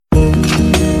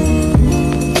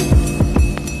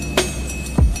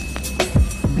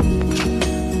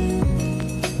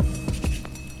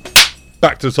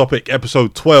Back to the topic,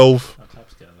 episode 12.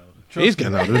 It is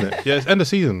getting louder, isn't it? Yeah, it's end of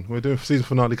season. We're doing season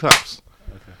finale claps.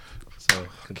 Okay. So,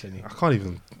 continue. I can't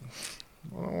even...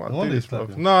 I don't know what I do this, bro.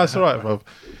 No, it's alright, bro.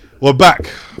 We're back.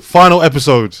 Final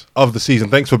episode of the season.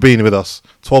 Thanks for being with us.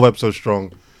 12 episodes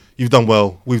strong. You've done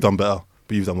well. We've done better.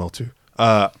 But you've done well too.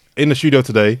 In the studio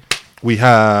today, we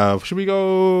have... Should we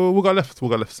go... We'll go left.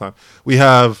 We'll go left this time. We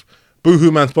have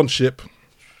Boohoo Man Sponsorship,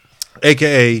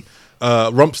 a.k.a.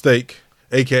 Rump Steak,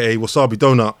 a.k.a. Wasabi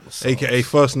Donut, a.k.a.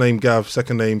 first name Gav,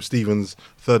 second name Stevens,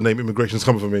 third name Immigration's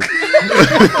coming for me.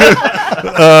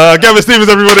 Gavin Stevens,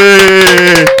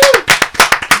 everybody!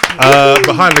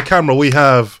 Behind the camera, we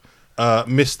have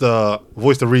Mr.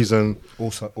 Voice the Reason.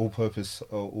 All-purpose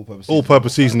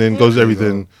seasoning, goes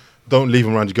everything. Don't leave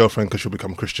him around your girlfriend because she'll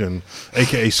become Christian,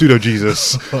 a.k.a. Pseudo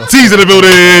Jesus. T's in the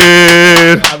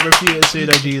building! I'm refuting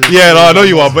Pseudo Jesus. Yeah, no, I know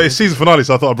you are, but it's season finale,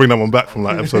 so I thought I'd bring that one back from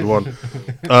like episode 1.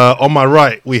 On my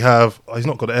right, we have... he's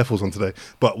not got the Air Force on today,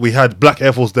 but we had Black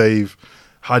Air Force Dave,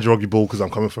 hide your rugby ball because I'm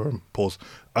coming for him. Pause.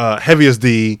 Heavy as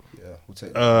D, we'll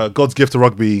take that. God's gift to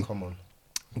rugby, Come on.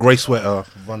 Grey sweater,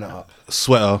 Run it up.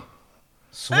 Sweater.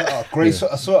 Sweater. Grey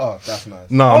sweater. That's nice.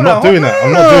 No, I'm not doing that.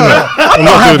 I'm not doing that. I'm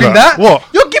not having that. What?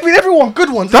 You're giving everyone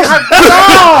good ones. That's,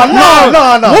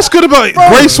 no. What's good about it? Bro,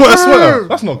 Grey sweater, bro. sweater.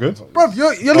 That's not good. Bro,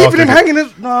 you're leaving him hanging.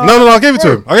 No, I gave it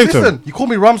to him. I gave it to him. Listen, you call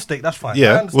me rumsteak, that's fine.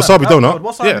 Yeah, wasabi donut.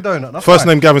 Wasabi donut. That's First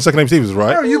fine. name Gavin, second name Stevens,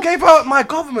 right? Bro, you gave out my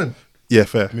government. Yeah,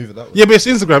 fair. Move it that way. Yeah, but it's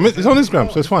Instagram. It's on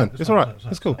Instagram, so it's fine. It's all right.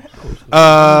 It's cool.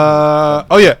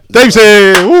 Oh yeah, Dave's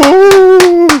here.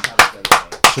 Woo!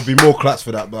 Should be more claps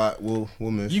for that, but we'll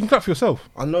move. You can clap for yourself.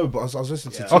 I know, but I was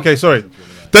listening to. Okay, sorry.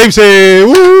 Dave's here.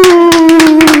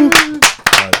 Woo!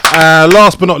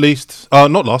 Last but not least,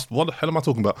 not last. What the hell am I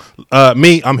talking about?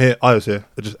 Me, I'm here. I was here.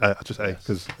 Just A,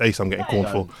 because Ace, I'm getting corned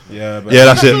for. Yeah, but Yeah,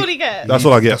 that's it. all he gets. That's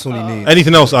all I get. That's all you need.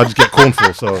 Anything else, I just get corned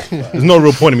for. So there's no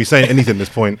real point in me saying anything at this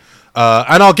point.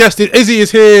 And our guest, Izzy,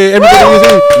 is here. Everybody is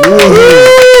here.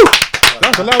 Woo!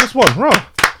 That's the loudest one, right?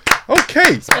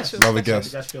 Okay. Love a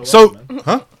guest. So,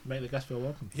 huh? Make the guest feel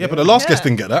welcome. Yeah, but the last guest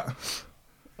didn't get that.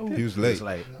 He was late.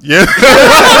 Yeah.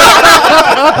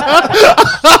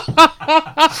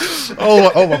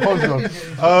 oh, my phone's gone.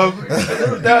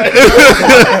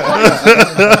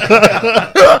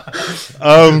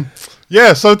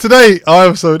 Yeah, so today our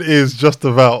episode is just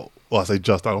about, well, I say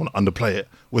just, I don't want to underplay it.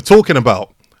 We're talking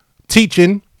about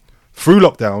teaching through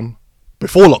lockdown,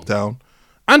 before lockdown,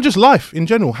 and just life in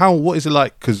general. What is it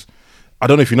like? Because I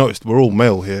don't know if you noticed, we're all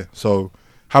male here, so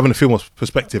having a female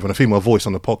perspective and a female voice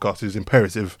on the podcast is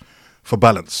imperative for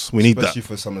balance. We need that. Especially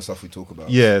for some of the stuff we talk about.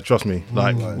 Yeah, trust me.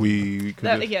 Like, we could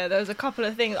just... Yeah, there was a couple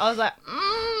of things. I was like,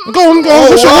 Go on.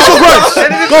 What's your gripes?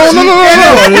 Go on, no.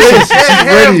 She's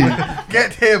ready.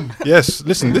 Get him. Yes,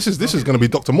 listen, this is going to be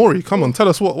Dr. Maury. Come on, tell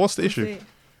us what's the issue.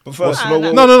 But first,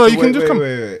 No, you can just come.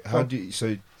 Wait. How do you,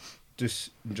 so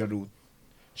just in general,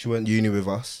 she went uni with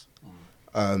us,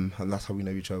 and that's how we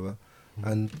know each other.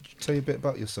 And tell you a bit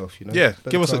about yourself, you know. Yeah,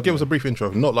 give us a brief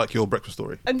intro, not like your breakfast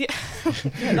story. and yeah,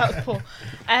 that was poor.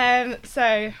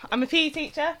 So I'm a PE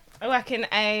teacher. I work in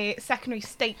a secondary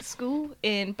state school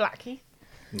in Blackheath.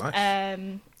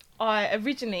 Nice. I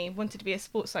originally wanted to be a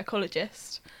sports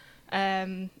psychologist.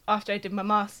 After I did my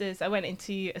masters, I went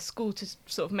into a school to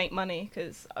sort of make money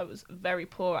because I was very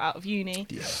poor out of uni.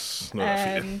 Yes. No,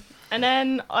 that feeling. And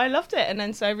then I loved it, and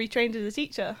then so I retrained as a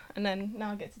teacher, and then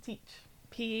now I get to teach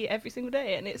PE every single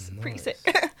day, and it's pretty sick.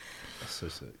 That's so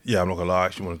sick. Yeah, I'm not gonna lie. I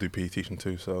actually want to do PE teaching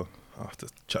too, so I'll have to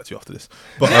chat to you after this.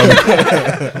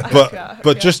 But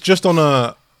but just on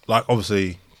a, like,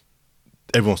 obviously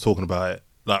everyone's talking about it.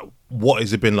 Like, what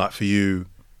has it been like for you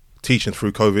teaching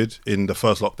through COVID in the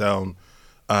first lockdown,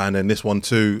 and then this one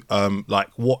too? Like,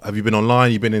 what have you been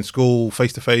online? You've been in school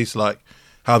face to face? Like,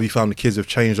 how have you found the kids have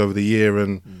changed over the year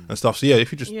and stuff? So yeah,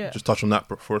 if you just touch on that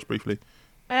for us briefly.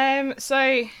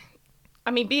 So, I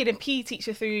mean, being a PE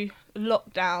teacher through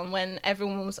lockdown when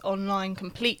everyone was online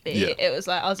completely, it was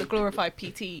like I was a glorified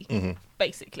PT,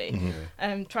 basically.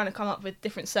 Trying to come up with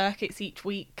different circuits each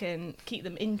week and keep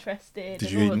them interested. Did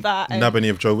and you all of that. nab any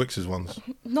of Joe Wicks's ones?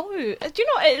 No, do you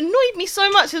know, it annoyed me so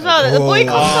much as well that the boy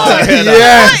comes on.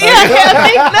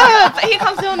 But he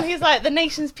comes on, he's like the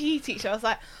nation's PE teacher. I was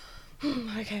like,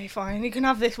 okay, fine, you can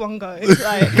have this one go. It's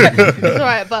like, it's all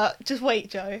right, but just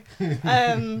wait, Joe.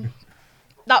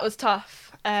 That was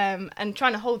tough, and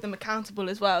trying to hold them accountable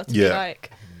as well to be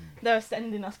like, they were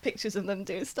sending us pictures of them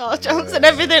doing star jumps and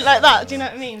everything like that. Do you know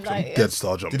what I mean? Like, dead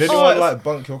star jumps. Did anyone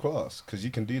bunk your class? Because you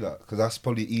can do that. Because that's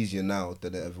probably easier now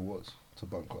than it ever was to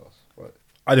bunk class. Right?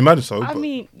 I'd imagine so. I but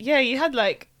mean, yeah, you had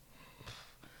like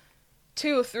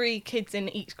 2 or 3 kids in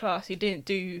each class who didn't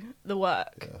do the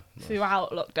work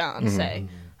throughout lockdown, say.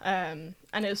 And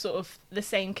it was sort of the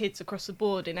same kids across the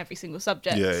board in every single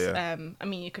subject. Yeah. I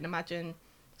mean, you can imagine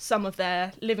some of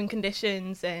their living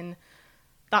conditions and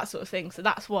that sort of thing. So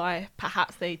that's why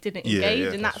perhaps they didn't Yeah, engage,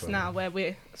 yeah, and that's that's right. now where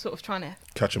we're sort of trying to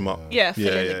catch them up.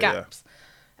 fill in the gaps.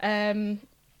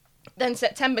 Then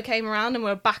September came around and we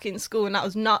were back in school, and that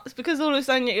was nuts because all of a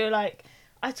sudden you're like,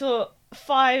 I taught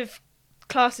 5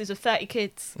 classes of 30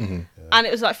 kids, and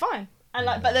it was like fine. And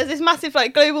like, but there's this massive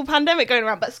like global pandemic going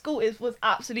around, but school was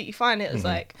absolutely fine. It was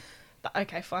like,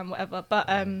 okay, fine, whatever. But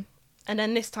and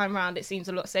then this time round, it seems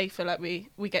a lot safer. Like we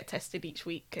get tested each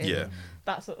week, and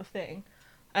that sort of thing.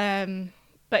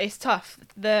 But it's tough.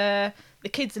 The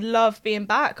kids love being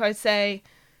back. I'd say,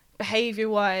 behaviour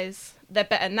wise, they're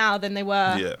better now than they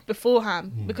were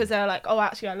beforehand because they're like, oh,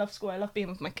 actually, I love school. I love being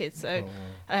with my kids. So,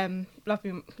 love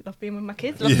being with my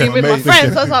kids. Love being with my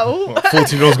friends. I was like, oh,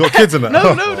 14-year-olds got kids in that.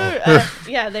 no.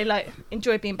 Yeah, they like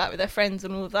enjoy being back with their friends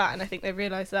and all of that. And I think they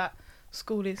realise that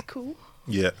school is cool.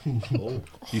 Yeah.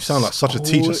 You sound like such a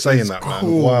teacher saying that,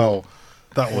 man. Wow.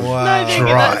 That was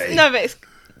Dry. No, but it's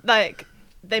like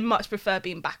they much prefer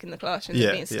being back in the classroom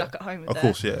than being stuck at home with of their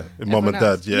course, with mum and everyone dad,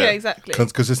 else. Yeah, exactly.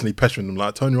 Consistently pestering them,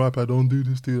 like, turn your iPad on, do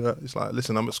this, do that. It's like,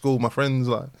 listen, I'm at school with my friends,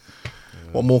 like,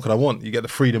 what more could I want? You get the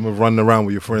freedom of running around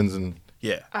with your friends, and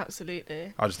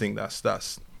Absolutely. I just think that's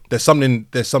there's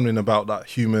something about that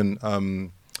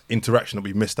human interaction that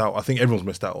we've missed out. I think everyone's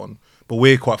missed out on, but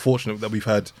we're quite fortunate that we've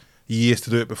had years to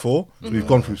do it before. So we've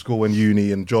gone through school and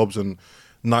uni and jobs and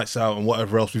nights out and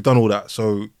whatever else. We've done all that.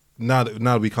 So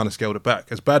now we kind of scaled it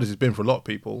back. As bad as it's been for a lot of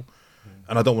people,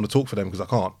 and I don't want to talk for them because I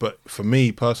can't, but for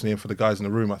me personally and for the guys in the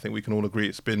room, I think we can all agree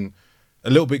it's been a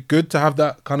little bit good to have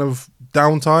that kind of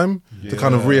downtime to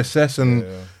kind of reassess and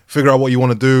figure out what you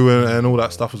want to do and all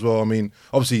that stuff as well. I mean,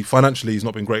 obviously financially it's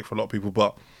not been great for a lot of people,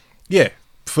 but yeah,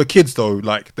 for kids though,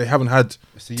 like they haven't had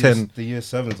the 10. The year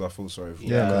sevens I feel sorry for.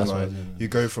 Yeah, man. that's Like, you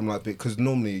go from like, because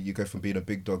normally you go from being a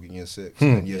big dog in year 6,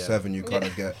 and year 7 you kind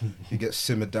of get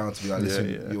simmered down to be like, listen,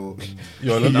 you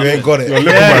ain't got it. You're a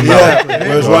little man now.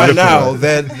 Whereas You're a right little now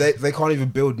they can't even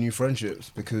build new friendships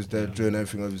because they're doing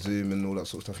everything over Zoom and all that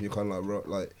sort of stuff. And you're kind of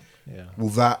like, will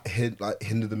that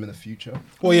hinder them in the future?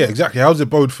 Well, yeah, exactly. How does it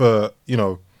bode for,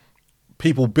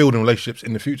 people building relationships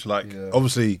in the future? Like,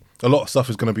 obviously, a lot of stuff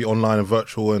is going to be online and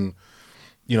virtual, and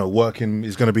working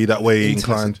is going to be that way Internet's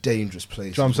inclined. a dangerous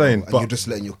place. Do you know what I'm saying? And you're just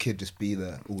letting your kid just be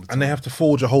there all the time. And they have to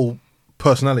forge a whole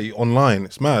personality online.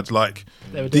 It's mad. Like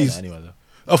They were doing it anyway, though.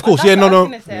 Of course, That's what I was no.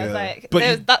 gonna say. I was like,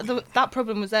 But that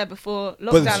problem was there before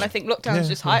lockdown. I think lockdown's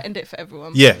just heightened it for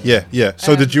everyone. Yeah.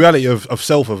 So the duality of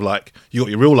self, of like, you got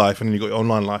your real life and then you got your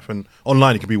online life, and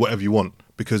online you can be whatever you want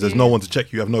because there's no one to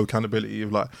check you. You have no accountability.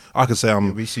 Of like, I can say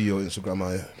we see your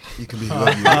Instagram, you can be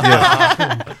whoever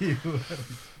you want.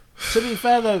 To be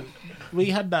fair though, we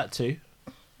had that too.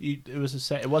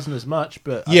 It wasn't as much,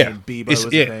 but I mean, Bebo was a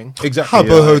thing. Exactly.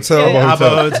 Habbo Hotel.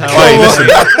 Habbo Hotel. Hey, listen,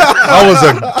 I was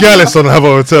a gallus on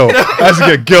Habbo Hotel. I used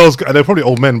to get girls, and they're probably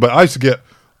old men, but I used to get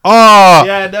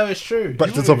Yeah, no, it's true.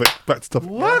 Back to topic.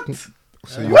 What?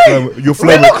 So you're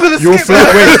flirting.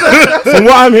 From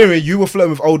what I'm hearing, you were flirting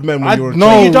with old men when you were.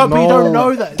 No, you don't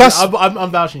know that.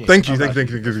 I'm vouching you. Thank you. You got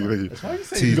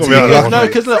me out of that No, one.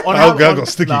 because look, I got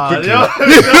sticky quickly.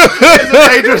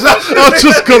 Dangerous. I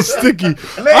just got sticky.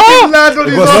 Land on It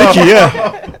his got arm. sticky,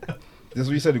 yeah. That's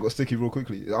what you said. It got sticky real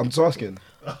quickly. I'm just asking.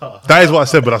 That is what I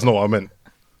said, but that's not what I meant.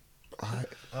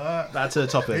 Back to the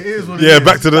topic. It is what Yeah, it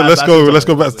back is. to the. Let's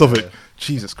go back to the topic.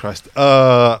 Jesus Christ.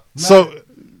 So,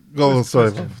 go on.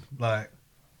 Sorry. Like,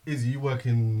 Izzy, you work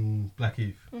in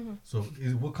Blackheath. So,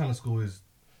 what kind of school is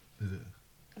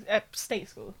it? State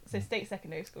school. So state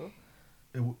secondary school.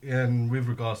 And with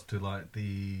regards to like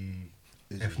the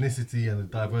ethnicity and the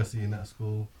diversity in that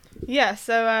school. Yeah,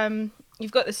 so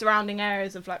you've got the surrounding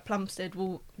areas of like Plumstead,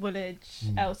 Woolwich,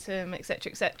 Eltham,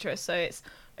 etc. So it's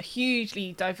a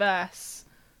hugely diverse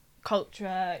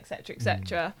culture,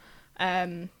 etc. I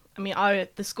mean,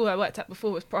 the school I worked at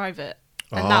before was private,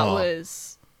 and that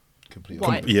was Completely.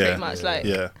 white, pretty much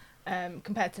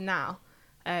compared to now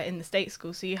in the state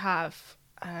school. So you have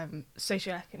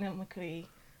socioeconomically,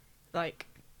 like,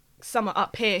 some are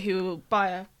up here who will buy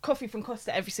a coffee from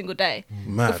Costa every single day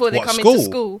before they come into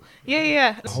school.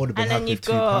 Yeah. I would have been And then happy you've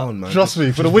 £2, man. Trust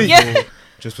me, for the week.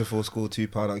 Just before school,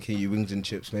 £2. I can get you wings and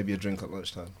chips, maybe a drink at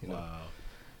lunchtime. You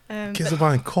know. Kids are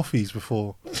buying coffees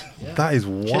before. That is The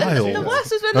wild.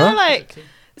 worst was when they were like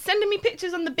sending me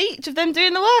pictures on the beach of them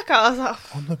doing the workout. I was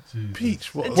like, On the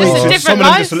beach. What? Just a different some of them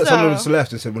lifestyle. just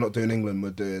left and said, "We're not doing England. We're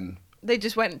doing." they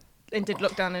just went and did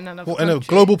lockdown in another What, in a country.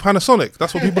 global Panasonic?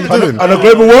 That's what people are doing. And a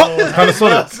global what?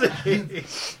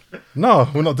 Panasonic. No,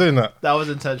 we're not doing that. That was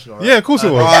intentional, right? Yeah, of course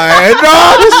it was. He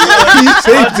I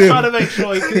saved was him. trying to make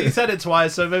sure he said it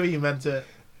twice, so maybe he meant it.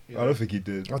 I don't think he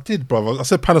did. I did, brother. I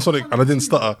said Panasonic and I didn't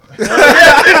stutter.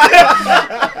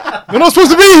 You're not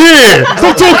supposed to be here.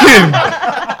 Stop talking.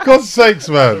 God's sakes,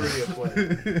 man.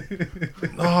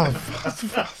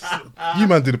 You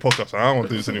man do the podcast. I don't want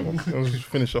to do this anymore. I'll just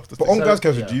finish off this. But on So, Guys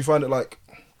Kevin, yeah. do you find it like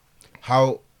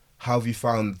how have you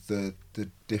found the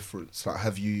difference? Like,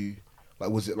 have you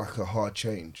was it like a hard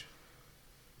change?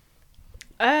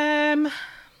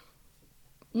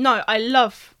 No, I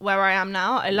love where I am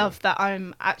now. I love that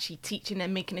I'm actually teaching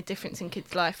and making a difference in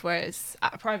kids' life, whereas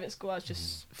at a private school I was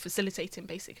just facilitating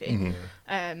basically.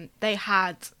 They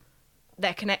had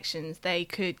their connections. They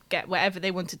could get wherever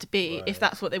they wanted to be if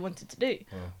that's what they wanted to do.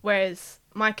 Whereas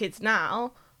my kids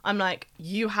now, I'm like,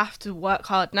 you have to work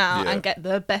hard now and get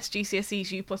the best GCSEs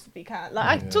you possibly can. Like,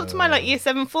 I talk to my year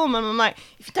 7 form and I'm like,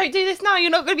 if you don't do this now, you're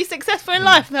not going to be successful in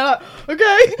life. And they're like,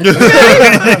 okay.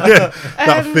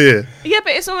 That fear. Yeah,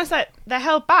 but it's almost like they're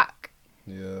held back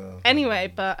Yeah.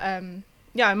 anyway. But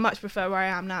yeah, I much prefer where I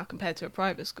am now compared to a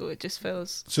private school. It just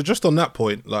feels. So just on that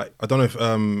point, like, I don't know if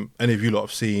any of you lot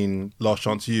have seen Last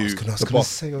Chance U.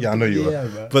 Yeah, I know you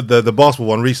were. But the basketball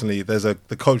one recently, there's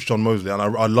the coach John Mosley, and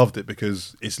I loved it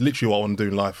because it's literally what I want to do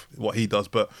in life, what he does.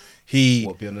 But he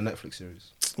What, be on the Netflix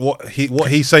series?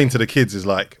 what he's saying to the kids is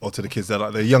like, or to the kids,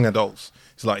 they're young adults.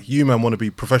 It's like, you man want to be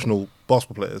professional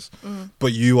basketball players,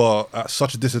 but you are at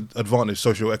such a disadvantage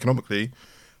socio-economically.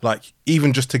 Like,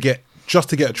 even just to get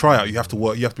a tryout, you have to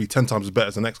work. You have to be 10 times as better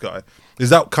as the next guy.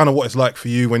 Is that kind of what it's like for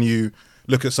you when you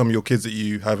look at some of your kids that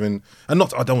you have in? And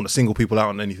not, I don't want to single people out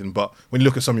on anything, but when you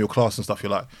look at some of your class and stuff,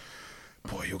 you're like,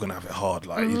 boy, you're gonna have it hard.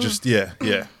 Like, you just, Is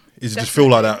it just feel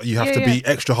like that? You have to be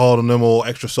extra hard on them or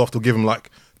extra soft, or give them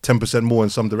like 10% more in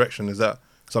some direction. Is that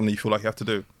something you feel like you have to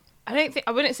do? I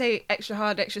wouldn't say extra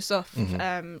hard, extra soft.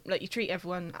 Like, you treat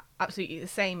everyone absolutely the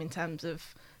same in terms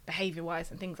of behaviour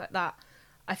wise and things like that.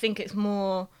 I think it's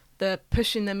more the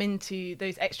pushing them into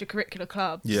those extracurricular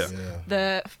clubs,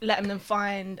 the letting them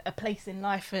find a place in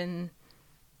life and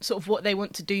sort of what they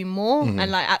want to do more,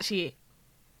 and like actually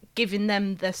giving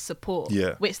them the support,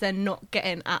 which they're not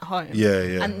getting at home.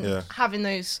 And having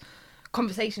those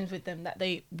conversations with them that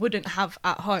they wouldn't have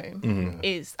at home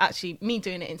is actually me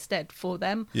doing it instead for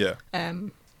them.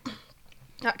 That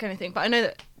kind of thing. But I know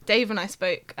that Dave and I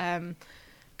spoke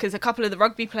because a couple of the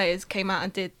rugby players came out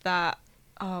and did that.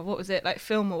 What was it, like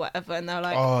film or whatever? And they're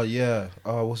like,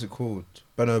 what's it called?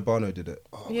 Ben Obano did it.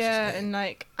 and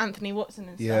like Anthony Watson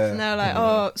and stuff. And they're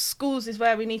like, schools is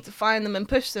where we need to find them and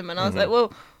push them. And I was like,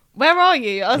 well, where are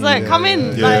you? I was like, come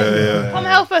in, come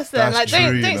help us then. That's like,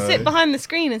 true, don't sit behind the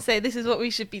screen and say this is what we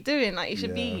should be doing. Like, you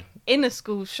should be in a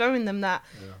school showing them that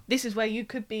this is where you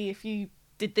could be if you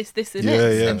did this, and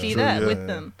this, and be there with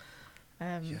them.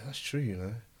 That's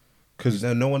true, because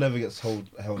no one ever gets held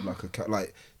like a cat.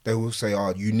 Like, they will say,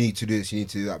 you need to do this, you need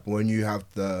to do that. But when you have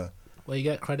well, you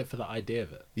get credit for the idea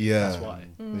of it. That's why.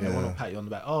 They want to pat you on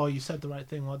the back. Oh, you said the right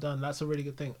thing. Well done. That's a really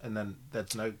good thing. And then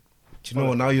there's no. Do you know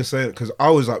what? Now you're saying it, because I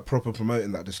was like proper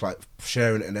promoting that, just like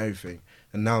sharing it and everything.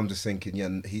 And now I'm just thinking,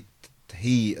 and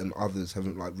he and others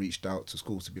haven't like reached out to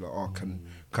schools to be like,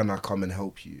 can I come and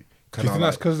help you? Do you think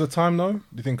that's because of the time, though? Do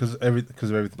you think because of everything?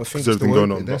 Because everything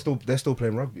going on. They're still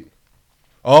playing rugby.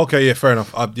 Oh, okay, yeah, fair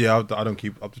enough. I don't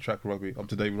keep up to track with rugby, up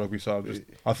to date with rugby, so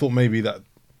I thought maybe that,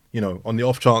 on the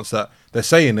off chance that they're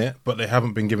saying it, but they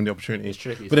haven't been given the opportunity. It's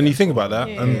tricky. But then you think about that,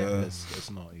 and it's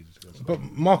not easy to go to. but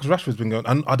Marcus Rashford's been going,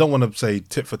 and I don't want to say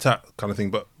tit for tat kind of thing,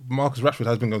 but Marcus Rashford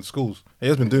has been going to schools. He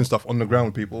has been doing stuff on the ground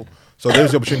with people, so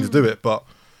there's the opportunity to do it. But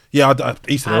each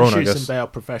to their own, I guess. And Bale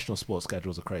professional sports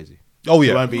schedules are crazy. Oh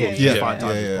yeah, it won't be easy to find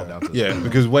time to pop down to the school.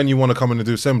 because when you want to come in and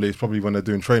do assembly, it's probably when they're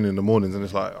doing training in the mornings, and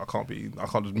it's like I can't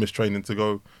just miss training to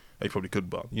go. They probably could,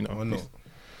 but why not?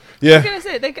 I was gonna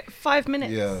say they get 5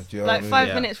 minutes. Do you know like what I mean?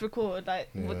 5 minutes record. Like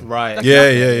right. that's Yeah.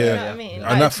 nothing, you know what I mean? And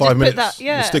Like, that 5 just minutes put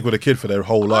that, will stick with a kid for their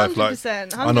whole life.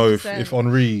 100%, Like I know if 100%.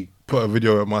 Henri put a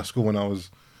video at my school when I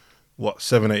was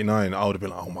 7, 8, 9, I would have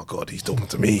been like, oh my god, he's talking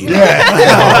to me.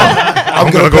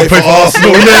 I'm gonna go play for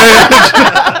Arsenal.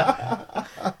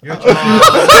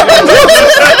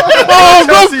 Oh,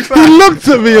 bro, he looked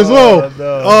at me as well.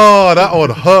 no. Oh, that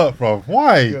would hurt, bro.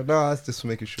 Why? No, that's just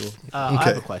making sure. I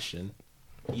have a question.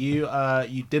 You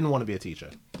didn't want to be a teacher.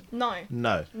 No.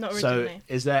 No. Not So originally.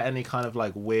 is there any kind of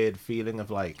like weird feeling of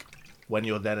like when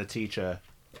you're then a teacher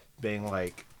being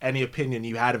like any opinion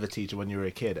you had of a teacher when you were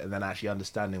a kid and then actually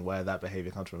understanding where that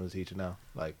behavior comes from as a teacher now?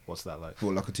 Like, what's that like?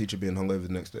 Well, like a teacher being hungover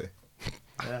the next day.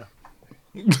 Yeah.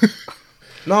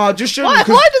 No, just show me.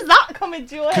 Why does that come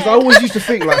into your head? Because I always used to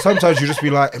think like sometimes you just be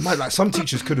like, it might like some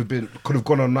teachers could have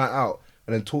gone on a night out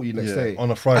and then taught you next day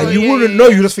on a Friday. and you wouldn't know.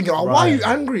 You're just thinking, oh, why are you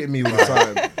angry at me all the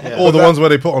time? Or the ones where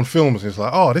they put on films and it's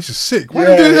like, oh, this is sick. Why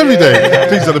are you doing this every day?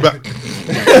 Please at the back.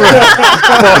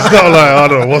 Well, it's not like, I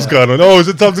don't know what's going on. Oh, is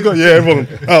it time to go? Yeah, everyone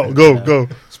out, go.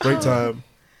 Spray time.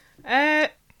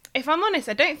 If I'm honest,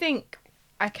 I don't think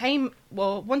I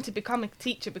wanted to become a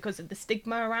teacher because of the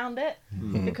stigma around it.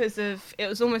 Because of, it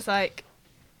was almost like,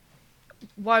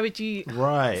 why would you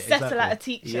settle at a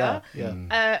teacher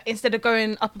instead of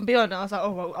going up and beyond? And I was like,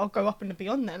 oh, well, I'll go up and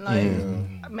beyond then.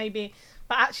 Like, maybe.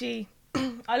 But actually,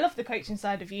 I love the coaching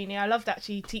side of uni. I loved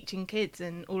actually teaching kids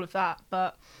and all of that.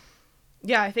 But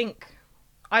yeah, I think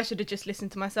I should have just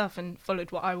listened to myself and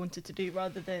followed what I wanted to do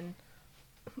rather than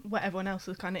what everyone else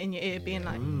was kind of in your ear being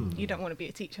like, you don't want to be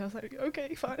a teacher. I was like,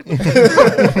 okay, fine.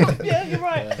 Yeah, you're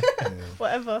right.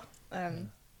 Whatever.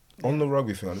 On the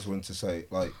rugby thing, I just wanted to say,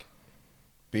 like,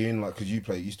 being like, because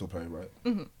you still play, right?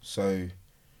 Mm-hmm. So,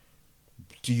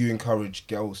 do you encourage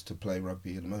girls to play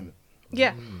rugby at the moment?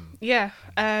 Yeah, yeah.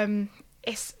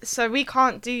 So we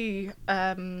can't do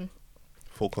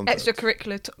full contact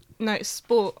extracurricular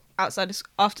sport outside of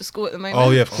after school at the moment.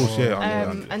 Oh yeah, of course,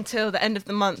 yeah. Until the end of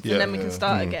the month, and then we can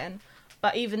start again.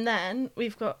 But even then,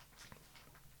 we've got.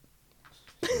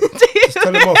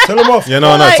 Tell him off. Yeah,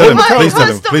 no, tell him.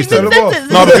 Please tell him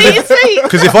off. No,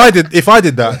 because if I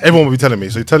did that, everyone would be telling me.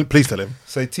 So please tell him.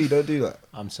 Say, T, don't do that.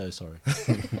 I'm so sorry.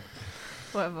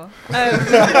 Whatever.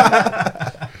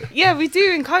 Yeah, we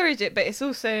do encourage it, but it's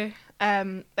also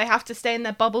they have to stay in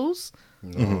their bubbles.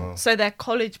 No. So their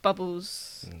college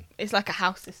bubbles. It's like a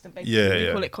house system, basically. Yeah,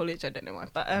 we call it college. I don't know why,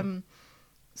 but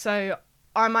so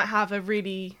I might have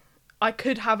I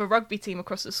could have a rugby team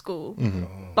across the school,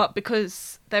 but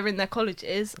because they're in their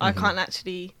colleges, I can't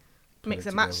actually mix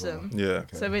and match them. Yeah.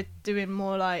 Okay. So we're doing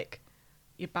more like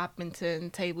your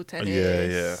badminton, table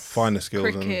tennis, finer skills,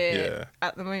 cricket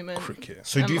at the moment. Cricket.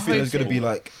 So do you think there's going to be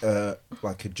like a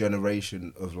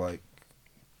generation of like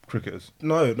cricketers?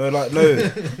 No,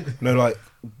 like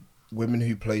women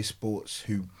who play sports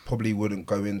who probably wouldn't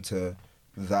go into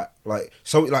that, like,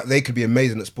 so like they could be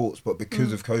amazing at sports, but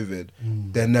because of COVID,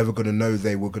 they're never going to know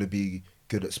they were going to be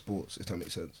good at sports, if that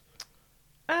makes sense.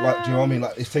 Like, do you know what I mean?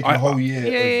 Like, it's taking a whole year.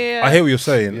 Yeah. I hear what you're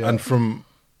saying, and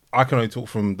I can only talk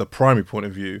from the primary point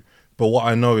of view, but what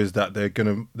I know is that there's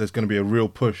gonna be a real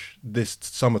push this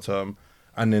summer term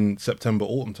and in September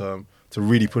autumn term to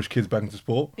really push kids back into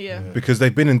sport. Yeah. Because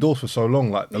they've been indoors for so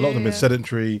long. Like, a lot of them have been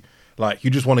sedentary. Like,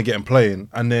 you just want to get them playing,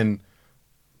 and then.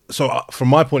 So from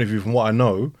my point of view, from what I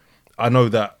know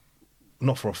that,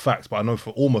 not for a fact, but I know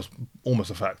for almost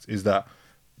a fact, is that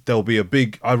there'll be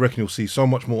I reckon you'll see so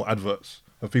much more adverts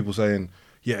of people saying,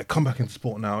 yeah, come back into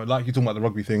sport now. Like you're talking about the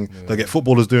rugby thing, they'll get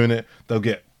footballers doing it, they'll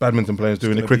get badminton players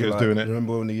doing it, cricketers doing it.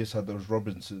 Remember when they used to have those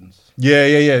Robinsons?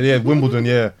 Yeah, Wimbledon,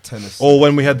 yeah. Tennis. Or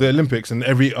when we had the Olympics and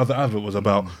every other advert was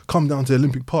about, come down to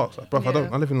Olympic Parks. Like, bruv,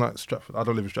 I live in like Stratford. I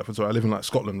don't live in Stratford, sorry, I live in like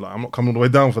Scotland. Like, I'm not coming all the way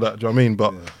down for that, do you know what I mean?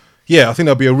 But... Yeah, I think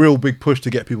there'll be a real big push to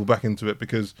get people back into it,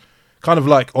 because kind of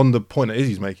like on the point that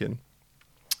Izzy's making,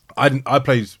 I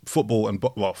played football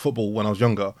football when I was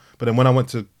younger, but then when I went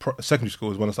to secondary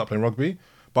school is when I started playing rugby.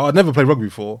 But I'd never played rugby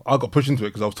before. I got pushed into it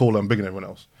because I was taller and bigger than everyone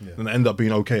else, and I ended up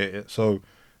being okay at it. So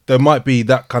there might be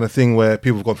that kind of thing where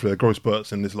people have gone through their growth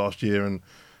spurts in this last year, and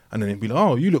then it'd be like,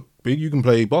 oh, you look big, you can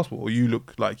play basketball, or you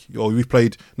look like, or you've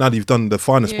played, now that you've done the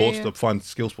finer sports, the fine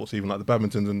skill sports, even like the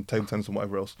badmintons and table tennis and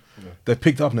whatever else, they've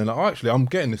picked up and they're like, oh, actually, I'm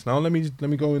getting this now. Let me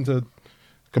go into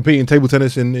competing table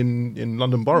tennis in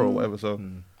London Borough or whatever. So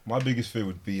my biggest fear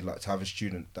would be like to have a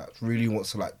student that really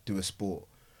wants to like do a sport,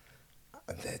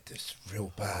 and they're just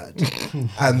real bad,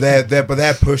 and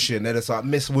they're pushing. They're just like,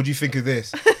 Miss, what do you think of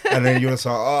this? And then you're just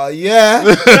like, oh yeah,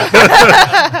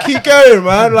 keep going,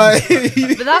 man. Like,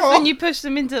 but that's when you push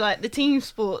them into like the team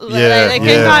sport. Like, they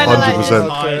can kind of like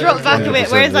just drop back a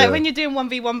bit. Whereas like when you're doing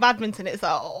 1v1 badminton, it's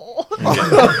like, oh,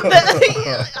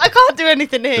 I can't do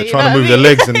anything here. They're trying to move their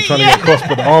legs and trying to get across,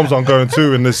 but the arms aren't going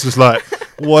too, and it's just like,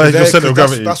 what is your centre of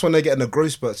gravity? That's when they're getting the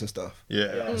growth spurts and stuff.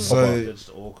 Yeah. So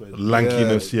awkward.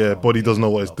 Lankiness, body doesn't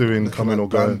know what it's doing, coming or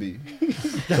going.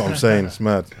 That's what I'm saying, it's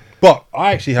mad. But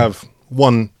I actually have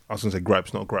one, I was going to say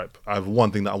gripe's not a gripe. I have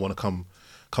one thing that I want to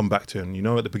come back to. And you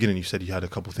know, at the beginning you said you had a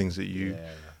couple of things that you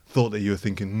thought that you were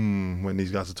thinking, when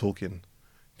these guys are talking.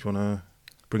 Do you want to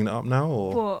bring that up now?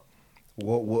 Or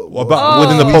what about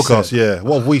within the podcast? Yeah,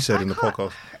 what have we said in the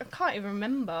podcast? I can't even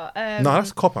remember. No,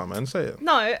 that's a cop out, man. Say it.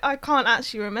 No, I can't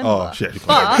actually remember. Oh shit!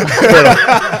 But I'm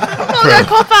not gonna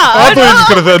cop out. I thought you were just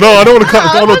gonna say no. I don't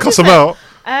want to cuss them out.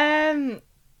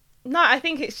 No, I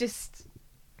think it's just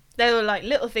there were like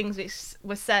little things which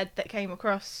were said that came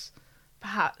across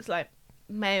perhaps like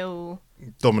male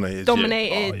Dominated,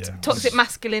 toxic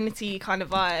masculinity kind of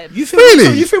vibe. You think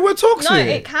Really? You think we're toxic? No,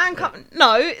 it can come.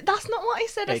 No, that's not what I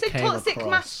said. I It said came toxic across.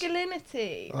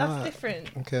 masculinity. That's different.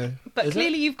 Okay. But Is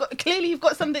clearly you've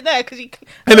got something there because you.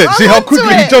 Innit? See how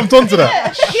quickly he jumped onto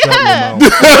that? Yeah.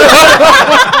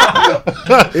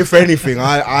 If anything,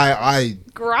 I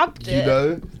Grabbed it. you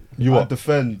know, You I what?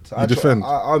 defend. I defend.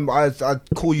 I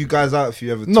call you guys out if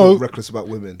you ever No. talk reckless about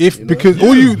women. If you know? because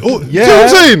all you, all, Yeah. see what I'm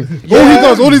saying?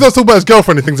 Yeah. All he does talk about his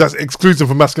girlfriend and things that's exclusive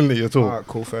from masculinity at all. Alright,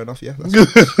 cool, fair enough. Yeah.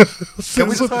 That's Can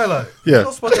we just highlight? Yeah. He's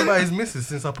not spoken about his missus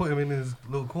since I put him in his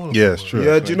little corner. Yeah, it's true.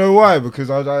 yeah. Do you know why? Because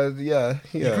yeah.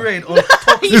 Great on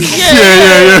toxic.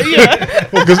 Yeah.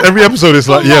 Because every episode is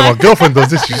like, yeah, my girlfriend does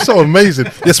this. She's so amazing.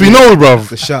 Yes, we know, bruv.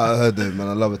 The shout at her though, man.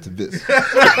 I love her to bits.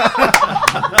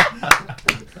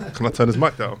 Can I turn his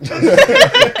mic down?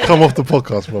 Come off the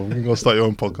podcast, bro. We can go start your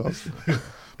own podcast.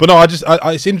 But no, I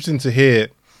it's interesting to hear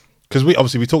because we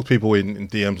talk to people in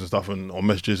DMs and stuff and on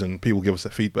messages and people give us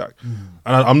their feedback.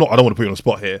 And I don't want to put you on the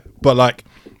spot here, but like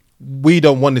we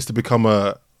don't want this to become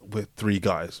we're 3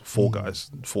 guys, 4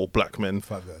 guys, 4 black men,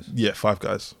 5 guys. Yeah, 5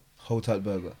 guys. Hold tight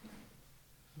burger.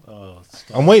 Oh,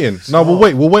 stop. I'm waiting. No, we'll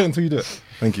wait until you do it.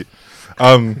 Thank you.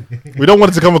 We don't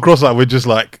want it to come across like we're just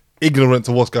like ignorant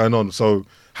to what's going on. So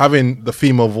having the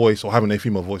female voice or having a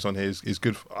female voice on here is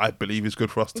good. I believe is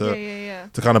good for us to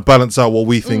kind of balance out what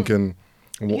we think and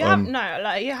what,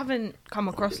 you haven't come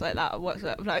across like that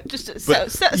whatsoever. Like just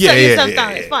set yeah, yourself yeah,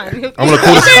 down. yeah, It's yeah. fine. You're I'm gonna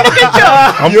call this. doing a good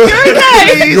job.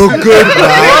 You're good,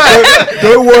 man.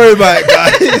 Don't worry about it,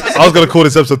 guys. I was gonna call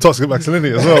this episode "Toxic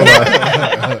Masculinity" as well.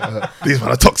 Like, these men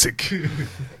are toxic.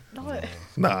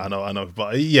 Nah, I know,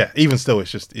 but yeah, even still,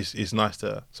 it's nice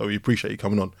to. So we appreciate you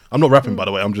coming on. I'm not rapping, by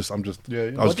the way. I'm just. Yeah.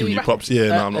 I was giving you props. Yeah,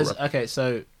 no, I'm not rapping. Okay,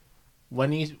 so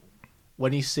when you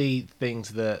see things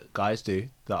that guys do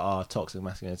that are toxic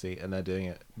masculinity and they're doing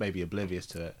it maybe oblivious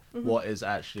to it, what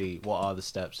are the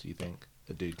steps you think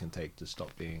a dude can take to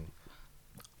stop being?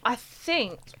 I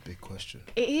think Big question.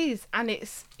 it is, and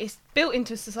it's built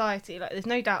into society. Like there's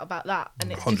no doubt about that,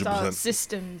 and it's just our 100%.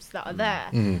 systems that are there.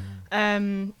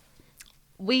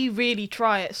 We really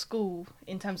try at school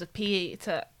in terms of PE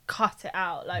to cut it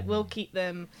out. Like we'll keep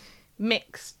them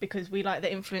mixed because we like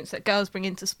the influence that girls bring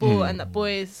into sport and that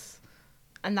boys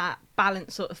and that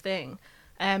balance sort of thing.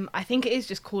 I think it is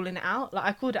just calling it out. Like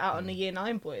I called it out on the Year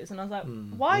 9 boys, and I was like,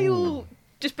 "Why are you all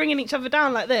just bringing each other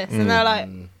down like this?" And they're like,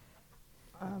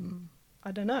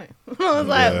 "I don't know." I was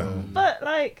like, "But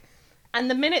like," and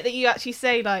the minute that you actually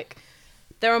say like,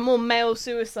 there are more male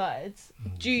suicides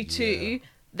due to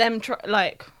them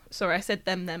I said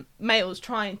them males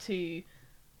trying to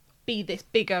be this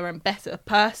bigger and better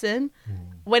person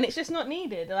when it's just not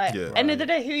needed. Like end of the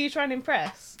day, who are you trying to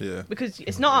impress? Yeah. Because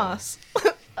it's not us.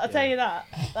 I'll tell you that.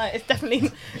 Like it's definitely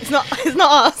it's not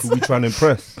us. Who we trying to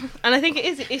impress? And I think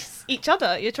it's each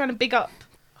other. You're trying to big up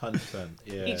 100%.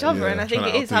 Yeah. each other, and I think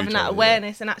trying it to is outdo having each that other,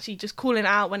 awareness and actually just calling it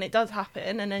out when it does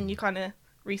happen, and then you kind of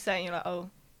reset and you're like, oh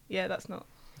yeah, that's not.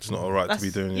 It's not alright to That's,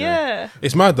 be doing. yeah.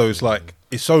 It's mad though. It's like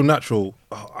it's so natural,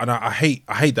 and I hate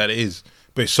that it is.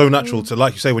 But it's so natural to,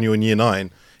 like you say, when you're in Year 9,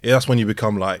 that's when you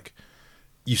become like,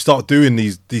 you start doing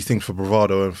these things for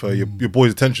bravado and for your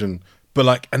boys' attention. But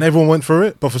like, and everyone went through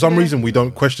it. But for some reason, we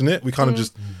don't question it. We kind of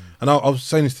just. And I was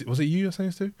saying this. Was it you? I was saying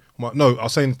this to? No, I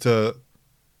was saying to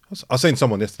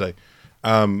someone yesterday.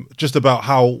 Just about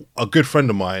how a good friend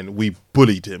of mine, we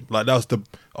bullied him. Like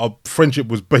our friendship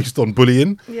was based on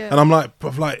bullying. Yeah. And I'm like,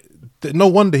 bruv, like, no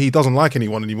wonder he doesn't like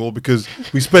anyone anymore because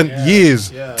we spent years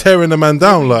tearing the man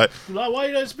down. Like why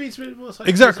you don't speak to me?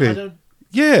 Exactly.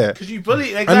 Yeah. Because you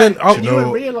bully. Exactly. And then you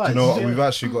don't realise. You know what? We've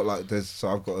actually got like so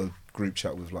I've got a group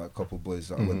chat with like a couple of boys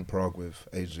that I went to Prague with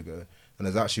ages ago, and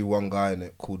there's actually one guy in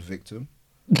it called Victim.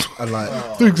 And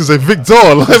like, dude, to say Victor,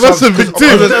 like that's a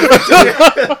victim.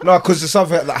 No, because there's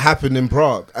something that happened in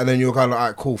Prague, and then you're kind of like,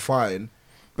 alright, cool, fine.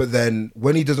 But then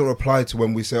when he doesn't reply to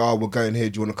when we say, "Oh, we're going here,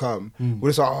 do you want to come?" We're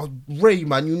just like, "Oh, Ray,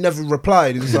 man, you never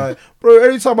replied." It's like, bro,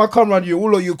 anytime I come around you,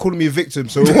 all of you are calling me a victim.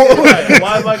 So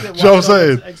why am I? Do you know what I'm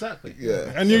saying? Exactly.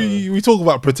 yeah. And we talk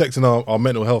about protecting our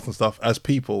mental health and stuff as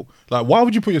people. Like, why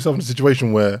would you put yourself in a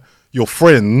situation where your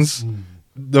friends,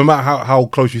 no matter how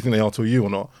close you think they are to you or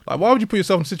not, like, why would you put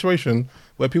yourself in a situation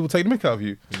where people take the mick out of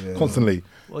you constantly?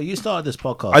 Well, you started this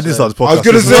podcast. I did start this podcast. I was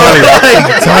gonna It's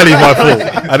say entirely my fault.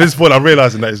 At this point, I'm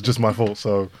realizing that it's just my fault.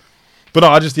 So, but no,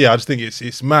 I just think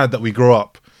it's mad that we grow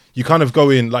up. You kind of go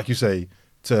in, like you say,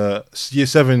 to year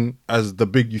 7 as the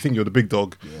big, you think you're the big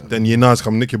dog, then year 9's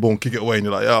come nick your ball and kick it away, and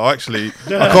you're like, oh, actually,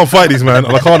 I can't fight these men,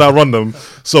 and I can't outrun them,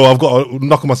 so I've got to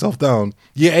knuckle myself down.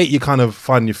 Year 8, you kind of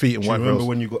find your feet and Do you white remember belts.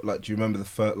 when you got like? Do you remember the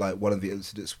first one of the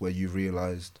incidents where you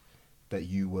realised that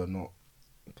you were not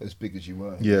as big as you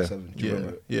were? in Yeah, year 7? Do you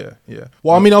remember it? yeah.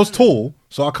 Well, I mean, I was tall,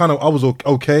 so I was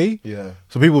okay. Yeah.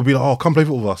 So people would be like, "Oh, come play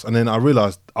football with us," and then I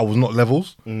realised I was not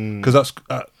levels because that's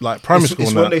like primary school.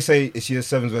 It's and when that. they say it's year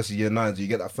 7s versus year 9s. You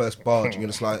get that first barge, and you're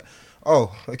just like,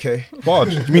 oh, okay.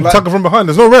 Barge. You mean Like- tucker from behind?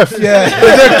 There's no ref. Yeah.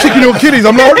 They're kicking your Achilles.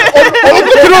 I'm like, I'm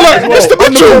looking on like, Mr.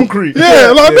 Mitchell. concrete.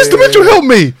 Yeah, like Yeah, Mr. yeah, Mitchell, help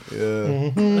me.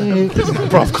 Yeah.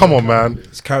 Bruv, come on, man.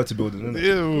 It's character building, isn't it?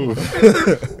 Ew.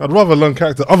 I'd rather learn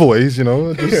character other ways,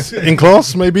 just in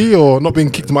class maybe, or not being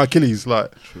kicked to my Achilles.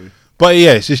 Like, True. but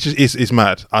yeah, it's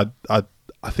mad.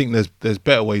 I think there's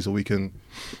better ways that we can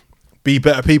be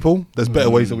better people. There's better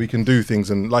ways that we can do things,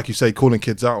 and like you say, calling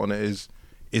kids out on it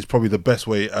is probably the best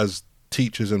way as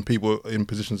teachers and people in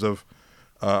positions of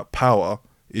power,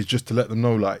 is just to let them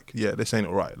know, like, yeah, this ain't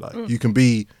all right. Like, you can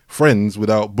be friends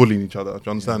without bullying each other. Do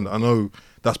you understand? I know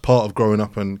that's part of growing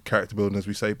up and character building, as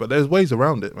we say, but there's ways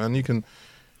around it, man. You can.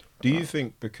 Do you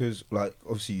think, because like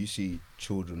obviously you see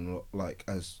children like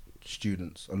as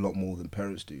students a lot more than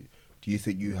parents do you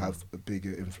think you have a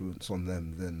bigger influence on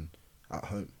them than at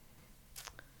home?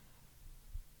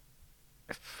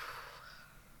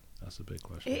 That's a big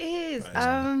question. It is.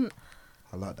 I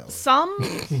like that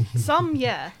one. Some,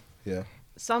 yeah. Yeah.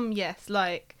 Some, yes.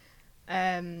 Like,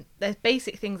 there's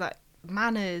basic things like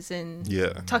manners and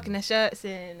Yeah. tucking their shirts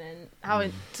in and how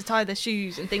to tie their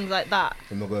shoes and things like that.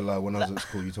 I'm not gonna lie, when I was at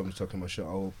school you told me to tuck in my shirt,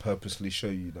 I will purposely show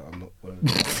you that I'm not wearing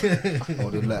it. I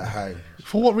would have let it hang.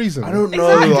 For what reason? I don't know.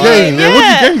 Exactly. Gain, yeah.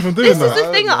 What do you gain from doing This that? is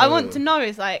the thing that I know. want to know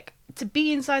is like to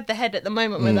be inside the head at the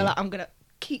moment where they're like, I'm gonna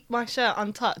keep my shirt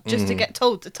untucked just to get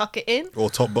told to tuck it in. Or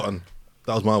top button.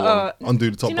 That was my one. Undo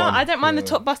the top Do you know, button. I don't mind the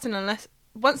top button unless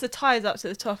once the tie is up to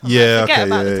the top. I'm Yeah, like, forget okay,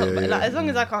 about yeah, the top yeah, button. yeah. Like, as long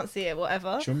as I can't see it,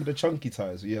 whatever. Do you remember the chunky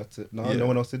ties? You have to. No, Yeah. no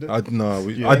one else did it. I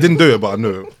Yeah. didn't do it, but I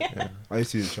knew it. I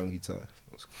used to use a chunky tie.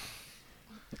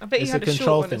 I bet It's you had a a control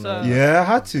short one thing, as well. though. Yeah, I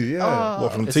had to. Yeah. Oh.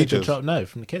 What, from the It's a teachers? control, no,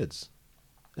 from the kids.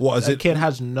 What is A it? kid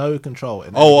has no control.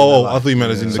 In Oh, their I life. thought you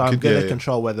meant as in So the I'm kid. going Yeah, to yeah.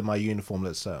 control whether my uniform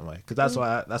looks a certain way because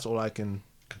that's all I can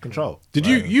control. Did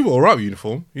Right. you were alright with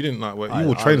uniform? You didn't like wear. You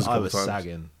wore trainers a I couple was times.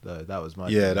 sagging though. That was my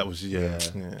Yeah, thing. that was yeah.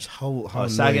 How I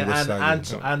was sagging annoying was and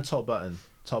sagging? and top button.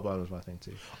 Top button was my thing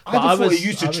too. I just thought it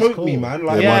used to choke me, man.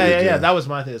 Like, Yeah, mine did, yeah. yeah. That was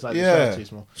my thing. It's like the Yeah. shirt's too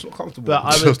small. it's not comfortable. But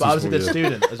I Just was a too good small,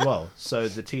 student as well. So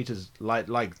the teachers like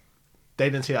they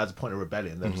didn't see it as a point of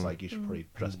rebellion. They're just like, you should probably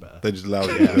dress better. They just allowed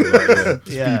you. to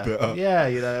do Yeah, beat it up. yeah,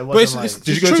 you know. It But it's- wasn't it's- like,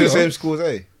 Did you go true, to the though. same school as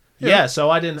A? yeah. So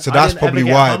I didn't. So I that's didn't ever probably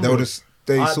get why humbled.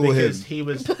 they saw him. Because he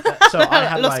was. So I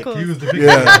had Lost like. cause. He was the big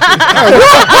Yeah.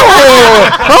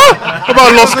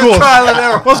 About lost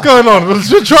course. What's going on?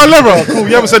 Try and error. Cool.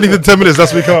 You haven't said anything in 10 minutes.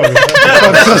 That's we can't.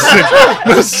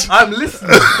 Fantastic. I'm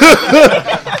listening.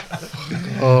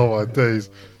 Oh my days.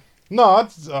 No, I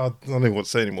don't even want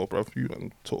to say anymore, bro. You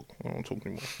don't talk. I don't talk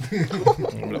anymore.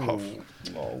 I'm gonna huff.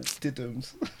 Oh,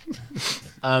 diddums.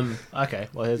 Okay.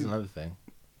 Well, here's another thing.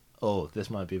 Oh, this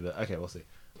might be the. Okay, we'll see.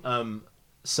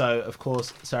 So of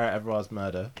course, Sarah Everard's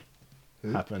murder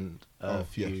happened a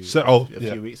few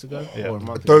yeah. weeks ago. Yeah. Or a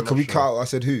month ago, Don't, I'm can not we sure. cut out? I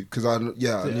said who? Because I knew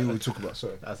we would talk about.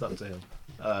 Sorry. That's up to him.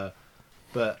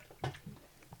 But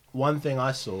one thing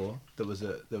I saw that was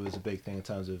a big thing in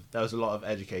terms of there was a lot of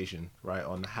education, right,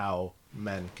 on how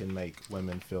men can make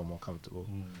women feel more comfortable.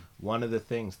 One of the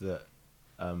things that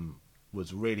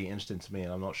was really interesting to me,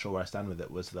 and I'm not sure where I stand with it,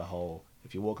 was the whole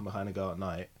if you're walking behind a girl at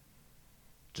night,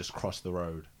 just cross the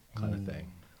road kind of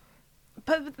thing.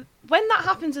 But when that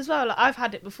happens as well, like I've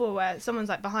had it before where someone's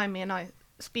like behind me and I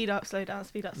speed up, slow down,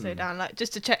 slow down, like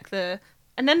just to check and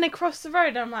then they cross the road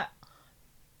and I'm like,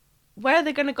 where are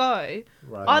they going to go?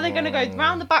 Right. Are they going to go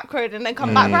round the back road and then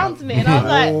come back round to me? And I was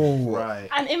like, Oh, Right.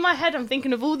 and in my head I'm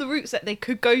thinking of all the routes that they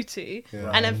could go to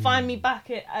and then find me back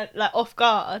at like off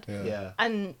guard. Yeah.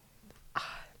 And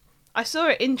I saw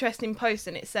an interesting post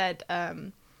and it said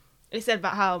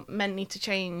about how men need to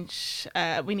change,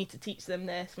 we need to teach them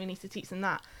this, we need to teach them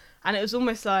that. And it was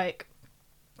almost like,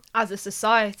 as a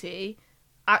society,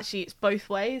 actually it's both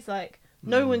ways. Like,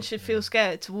 no one should feel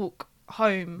scared to walk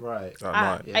home Right. At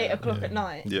at night. 8 o'clock at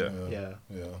night, Yeah.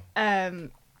 Yeah.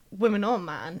 women or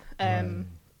man. And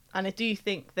I do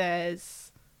think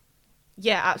there's,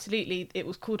 absolutely, it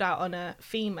was called out on a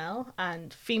female,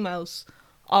 and females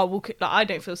are walking, like, I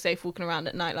don't feel safe walking around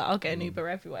at night, like I'll get an Uber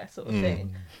everywhere sort of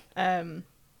thing.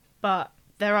 But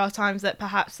there are times that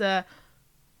perhaps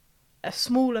a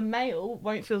smaller male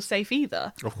won't feel safe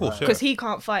either Of course, because he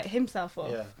can't fight himself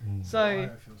off. Yeah. So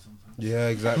Yeah,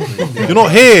 exactly. You're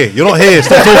not here. You're not here.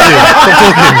 Stop talking.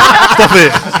 Stop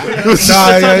it.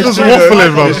 Just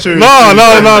waffling, bro. No.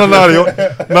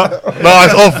 No,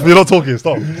 it's off. You're not talking.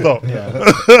 Stop.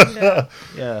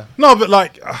 Yeah. No, but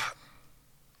like,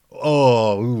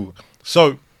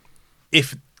 so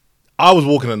if I was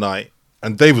walking at night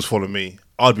and Dave was following me,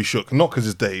 I'd be shook. Not because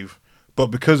it's Dave, but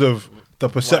because of the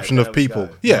perception Right, of there we people.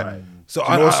 go. Yeah. Right. So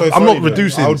You know what's so I'm funny, not though?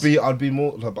 reducing. I'd be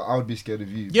more, like, but I would be scared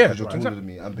of you. Yeah, because you're taller exactly. than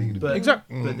me and bigger than But, me.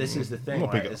 Exactly. But this is the thing,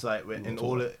 Not right? bigger. It's like in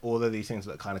all of these things